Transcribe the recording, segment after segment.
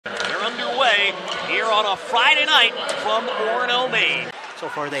on a Friday night from Orono, Maine. So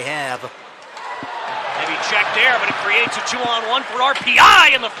far they have. Maybe check there, but it creates a 2-on-1 for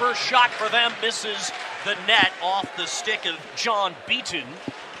RPI, and the first shot for them misses the net off the stick of John Beaton.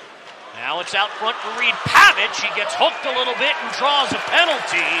 Now it's out front for Reed Pavich. He gets hooked a little bit and draws a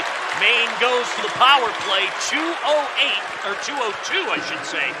penalty. Maine goes to the power play, 2:02, I should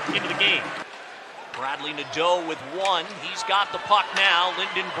say, into the game. Bradley Nadeau with one. He's got the puck now.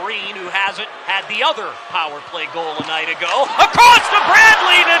 Lyndon Breen, who hasn't had the other power play goal a night ago. Across to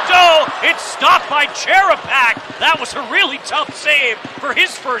Bradley Nadeau. It's stopped by Cherepak. That was a really tough save for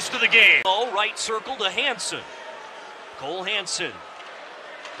his first of the game. Oh, right circle to Hansen. Cole Hansen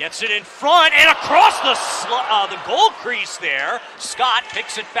gets it in front and across the goal crease there. Scott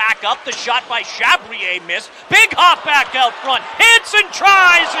picks it back up. The shot by Chabrier missed. Big hop back out front. Hansen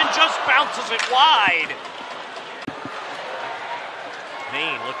tries and just bounces it wide.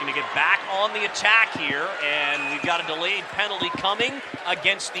 Maine looking to get back on the attack here, and we've got a delayed penalty coming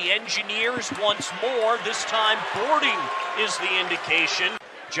against the Engineers once more. This time boarding is the indication.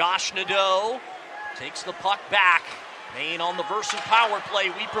 Josh Nadeau takes the puck back. Maine on the versus power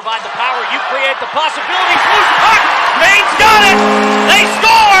play. We provide the power. You create the possibilities. Loose puck. Maine's got it. They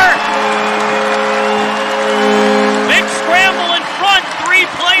score. Big scramble in front. 3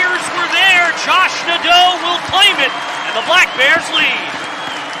 players were there. Josh Nadeau will claim it, and the Black Bears lead.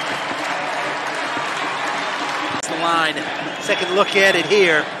 The line. Second look at it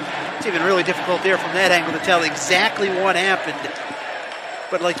here. It's even really difficult there from that angle to tell exactly what happened.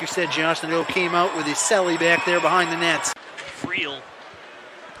 But like you said, Josh Nadeau came out with his celly back there behind the nets. Friel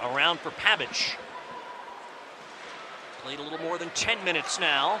around for Pavich. Played a little more than 10 minutes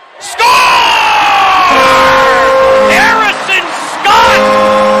now. Score! Harrison Scott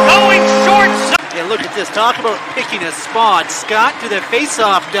going short. Yeah, look at this. Talk about picking a spot. Scott to the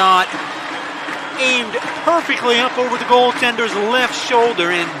face-off dot. Aimed perfectly up over the goaltender's left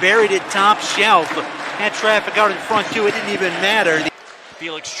shoulder and buried it top shelf. Had traffic out in front too. It didn't even matter.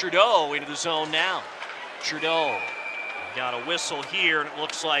 Felix Trudeau into the zone now. Trudeau got a whistle here, and it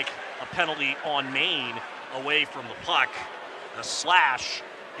looks like a penalty on Maine away from the puck. The slash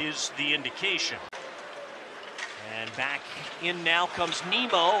is the indication. And back in now comes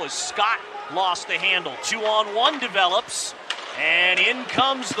Nemo as Scott lost the handle. 2-on-1 develops, and in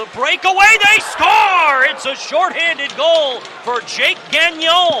comes the breakaway. They score! It's a shorthanded goal for Jake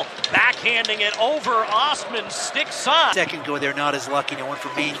Gagnon. Backhanding it over Ostman's stick side. Second go, they're not as lucky. No one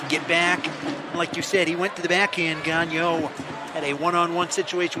from Maine can get back. Like you said, he went to the backhand. Gagnon had a one-on-one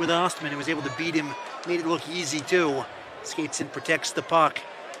situation with Ostman and was able to beat him. Made it look easy too. Skates in, protects the puck.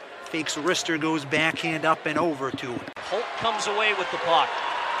 Fakes wrister, goes backhand up and over to Holt comes away with the puck.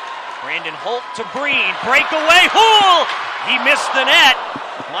 Brandon Holt to Breen. Breakaway. Hool! He missed the net.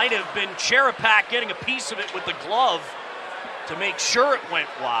 Might have been Cherepak getting a piece of it with the glove to make sure it went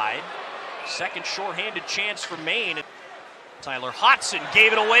wide. Second shorthanded chance for Maine. Tyler Hodson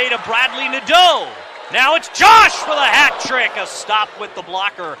gave it away to Bradley Nadeau. Now it's Josh for the hat trick. A stop with the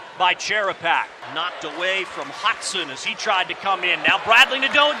blocker by Cherepak. Knocked away from Hodson as he tried to come in. Now Bradley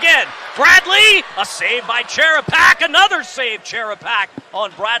Nadeau again. Bradley, a save by Cherepak. Another save, Cherepak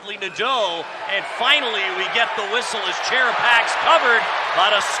on Bradley Nadeau. And finally we get the whistle as Cherepak's covered,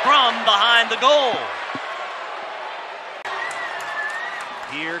 but a scrum behind the goal.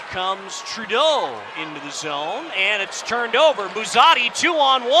 Here comes Trudeau into the zone, and it's turned over. Muzzatti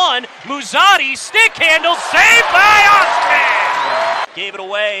 2-on-1. Muzzatti stick handle, saved by Ostman! Gave it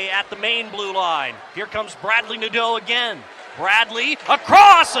away at the Maine blue line. Here comes Bradley Nadeau again. Bradley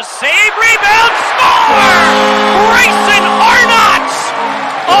across, a save, rebound, score! Grayson Arnott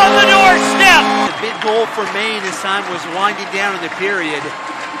on the doorstep. The big goal for Maine this time was winding down in the period.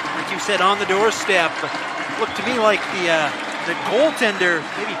 Like you said, on the doorstep. Looked to me like the goaltender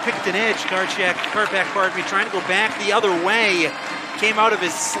maybe picked an edge. Karpak, trying to go back the other way. Came out of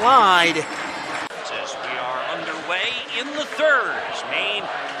his slide. As we are underway in the third, Maine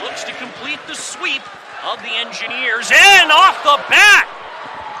looks to complete the sweep of the Engineers. And off the bat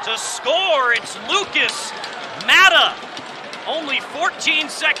to score, it's Lucas Matta. Only 14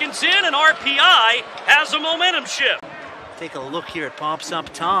 seconds in, and RPI has a momentum shift. Take a look here. It pops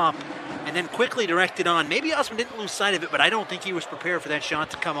up top and then quickly directed on. Maybe Ostman didn't lose sight of it, but I don't think he was prepared for that shot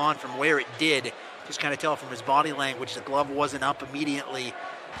to come on from where it did. Just kind of tell from his body language the glove wasn't up immediately.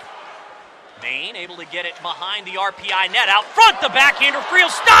 Maine able to get it behind the RPI net. Out front, the backhander, Friel.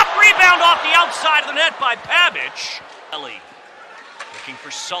 Stop, rebound off the outside of the net by Pavich. Ellie looking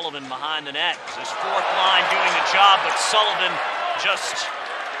for Sullivan behind the net. It's his fourth line doing the job, but Sullivan just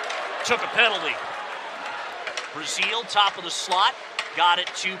took a penalty. Brazil, top of the slot. got it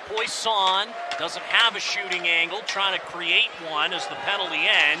to Poisson. Doesn't have a shooting angle, trying to create one as the penalty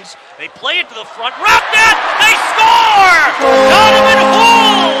ends. They play it to the front. Wrap that! They score! Donovan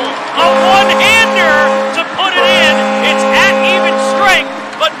Hull! A one-hander to put it in. It's at even strength,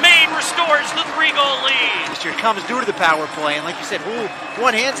 but Maine restores the 3-goal lead. Here comes due to the power play, and like you said,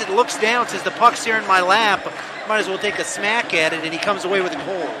 one hands it, looks down, says the puck's here in my lap. Might as well take a smack at it, and he comes away with a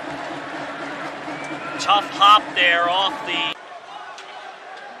goal. Tough hop there off the...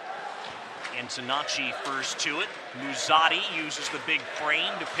 Antonacci first to it. Muzzatti uses the big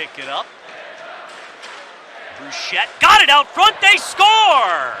frame to pick it up. Bruchette got it out front. They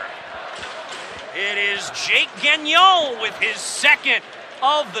score! It is Jake Gagnon with his second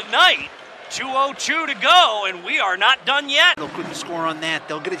of the night. 2:02 to go, and we are not done yet. They'll couldn't score on that.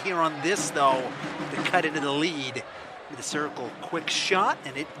 They'll get it here on this, though, to cut into the lead with a circle. Quick shot,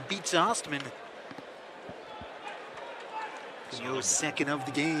 and it beats Ostman. Gagnon's second of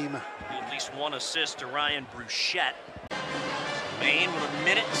the game. At least one assist to Ryan Bruchette. Maine with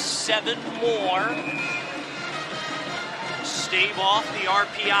 1:07 more. Stave off the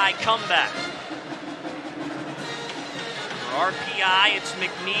RPI comeback. For RPI, it's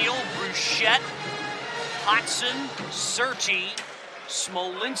McNeil, Bruchette, Hodson, Serti,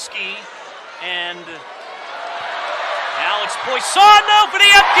 Smolinski, and now it's Poisson for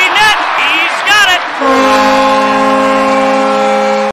the empty net. He's got it.